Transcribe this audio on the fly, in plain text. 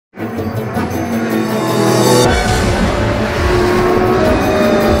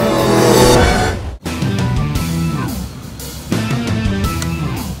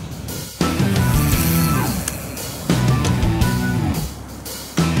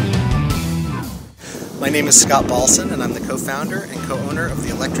My name is Scott Balson, and I'm the co-founder and co-owner of the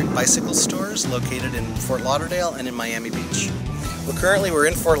electric bicycle stores located in Fort Lauderdale and in Miami Beach. Well, currently we're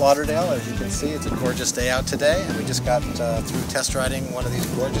in Fort Lauderdale. As you can see, it's a gorgeous day out today, and we just got through test riding one of these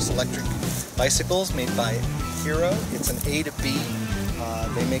gorgeous electric bicycles made by Hero. It's an A to B.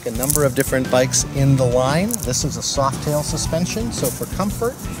 They make a number of different bikes in the line. This is a soft tail suspension, so for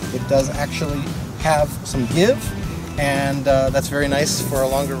comfort, it does actually have some give, and that's very nice for a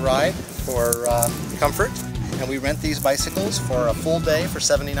longer ride for comfort. And we rent these bicycles for a full day for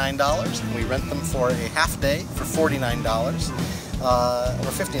 $79, and we rent them for a half day for $49,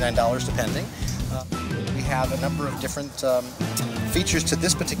 or $59 depending. We have a number of different features to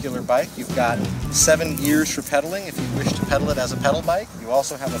this particular bike. You've got 7 gears for pedaling if you wish to pedal it as a pedal bike. You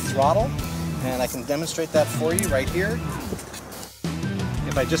also have a throttle, and I can demonstrate that for you right here.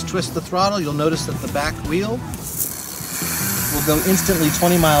 If I just twist the throttle, you'll notice that the back wheel will go instantly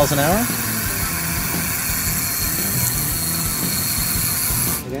 20 miles an hour.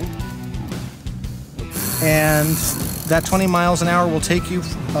 And that 20 miles an hour will take you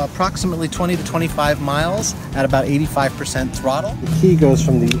approximately 20 to 25 miles at about 85% throttle. The key goes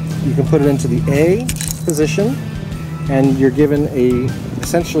from you can put it into the A position, and you're given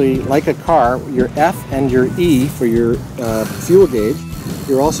essentially like a car, your F and your E for your fuel gauge.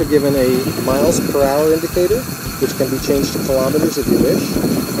 You're also given a miles per hour indicator, which can be changed to kilometers if you wish.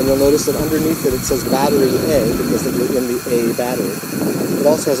 And you'll notice that underneath it says battery A, because you're in the A battery. It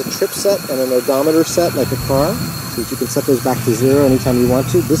also has a trip set and an odometer set like a car, so that you can set those back to 0 anytime you want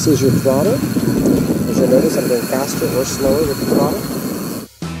to. This is your throttle. As you'll notice, I'm going faster or slower with the throttle.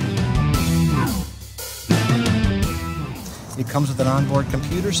 It comes with an onboard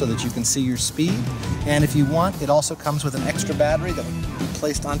computer so that you can see your speed, and if you want, it also comes with an extra battery that would be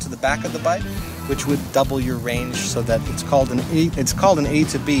placed onto the back of the bike, which would double your range, so that it's called an A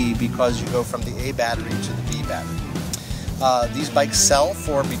to B because you go from the A battery to the B battery. These bikes sell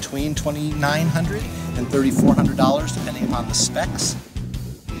for between $2,900 and $3,400 depending upon the specs.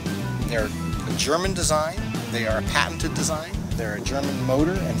 They're a German design, they are a patented design, they're a German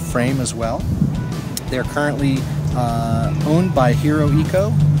motor and frame as well. They're currently owned by Hero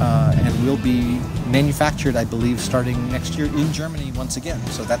Eco and will be manufactured, I believe, starting next year in Germany once again,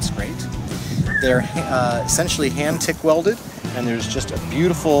 so that's great. They're essentially hand TIG welded, and there's just a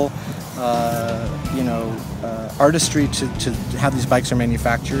beautiful artistry to how these bikes are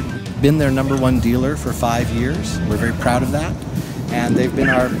manufactured. Been their #1 dealer for 5 years. We're very proud of that. And they've been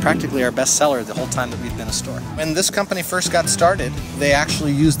practically our best seller the whole time that we've been a store. When this company first got started, they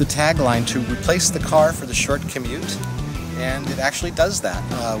actually used the tagline to replace the car for the short commute, and it actually does that.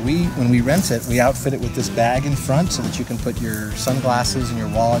 When we rent it, we outfit it with this bag in front so that you can put your sunglasses and your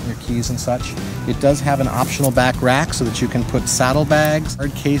wallet and your keys and such. It does have an optional back rack so that you can put saddlebags,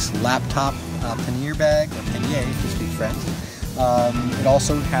 hard case, laptop, pannier bag, or pannier if you speak French. It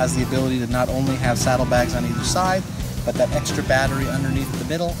also has the ability to not only have saddlebags on either side, but that extra battery underneath the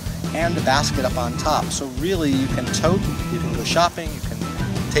middle and the basket up on top. So really you can tote, you can go shopping, you can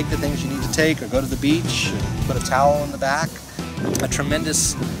take the things you need to take, or go to the beach, and put a towel in the back. A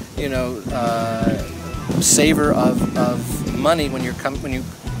tremendous, saver of money when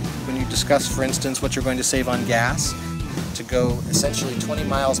you discuss, for instance, what you're going to save on gas. To go essentially 20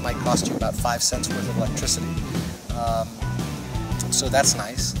 miles might cost you about 5 cents worth of electricity. So that's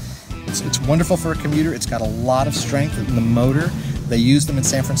nice. It's wonderful for a commuter. It's got a lot of strength in the motor. They use them in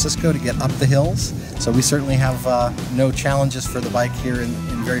San Francisco to get up the hills, so we certainly have no challenges for the bike here in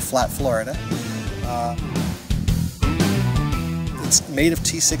very flat Florida. It's made of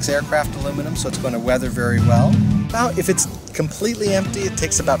T6 aircraft aluminum, so it's going to weather very well. Now, if it's completely empty, it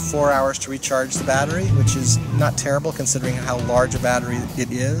takes about 4 hours to recharge the battery, which is not terrible considering how large a battery it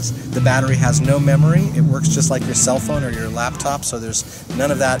is. The battery has no memory. It works just like your cell phone or your laptop, so there's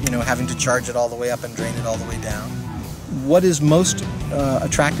none of that, having to charge it all the way up and drain it all the way down. What is most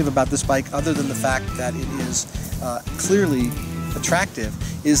attractive about this bike, other than the fact that it is clearly attractive,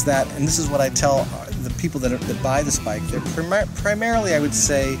 is that, and this is what I tell the people that buy this bike, they're primarily, I would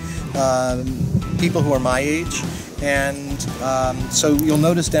say, people who are my age. And so you'll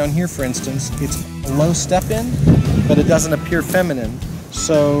notice down here, for instance, it's a low step-in, but it doesn't appear feminine.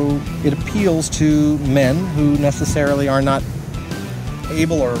 So it appeals to men who necessarily are not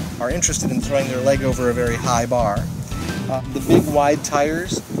able or are interested in throwing their leg over a very high bar. The big wide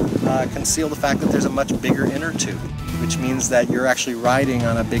tires conceal the fact that there's a much bigger inner tube, which means that you're actually riding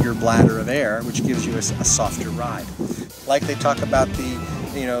on a bigger bladder of air, which gives you a softer ride. Like they talk about the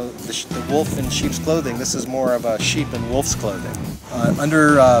wolf in sheep's clothing, this is more of a sheep in wolf's clothing.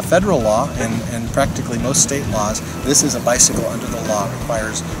 Under federal law and practically most state laws, this is a bicycle under the law. It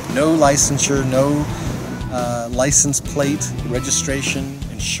requires no licensure, no license plate, registration,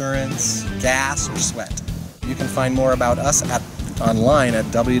 insurance, gas, or sweat. You can find more about us online at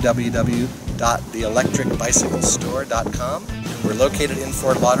www.theelectricbicyclestore.com. We're located in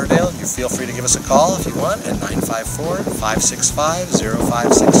Fort Lauderdale. You feel free to give us a call if you want at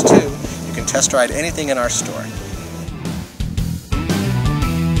 954-565-0562. You can test ride anything in our store.